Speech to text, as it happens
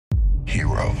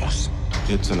heroes.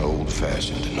 It's an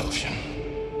old-fashioned notion.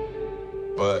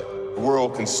 But the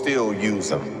world can still use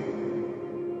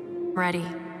them. Ready.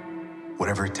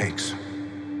 Whatever it takes.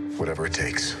 Whatever it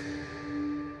takes.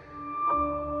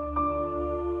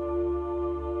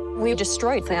 We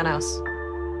destroyed Thanos.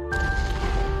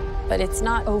 But it's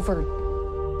not over.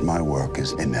 My work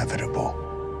is inevitable.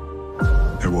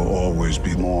 There will always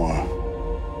be more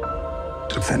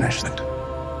to finish it.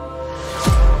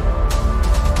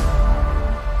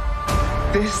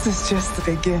 This is just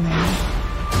the beginning.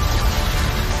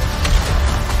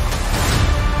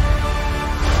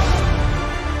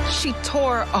 She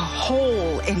tore a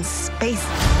hole in space.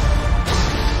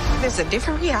 There's a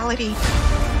different reality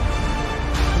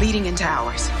leading into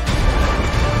ours.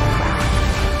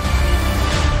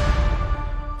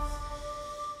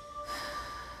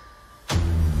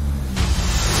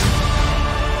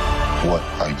 What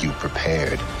are you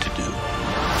prepared to do?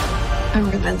 I'm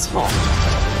invincible.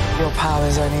 Your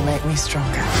powers only make me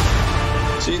stronger.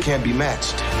 So you can't be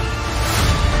matched.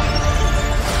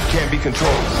 You can't be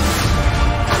controlled.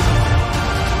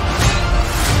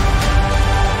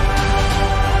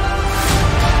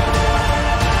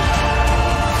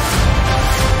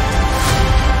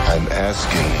 I'm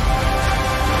asking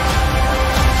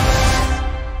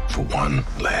for one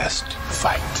last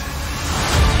fight.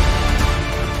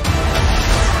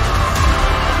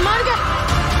 Monica!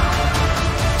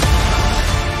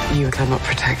 You cannot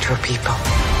protect your people.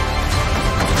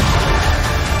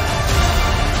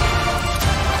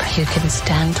 But you can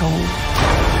stand tall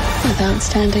without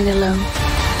standing alone.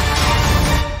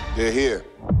 They're here.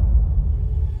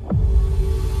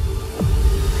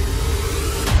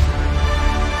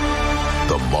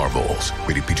 The Marvels,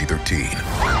 rated PG-13.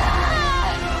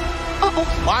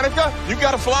 Uh-oh. Monica, you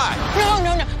gotta fly.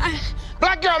 No.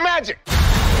 Black girl magic.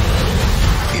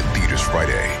 In theaters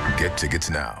Friday. Get tickets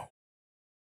now.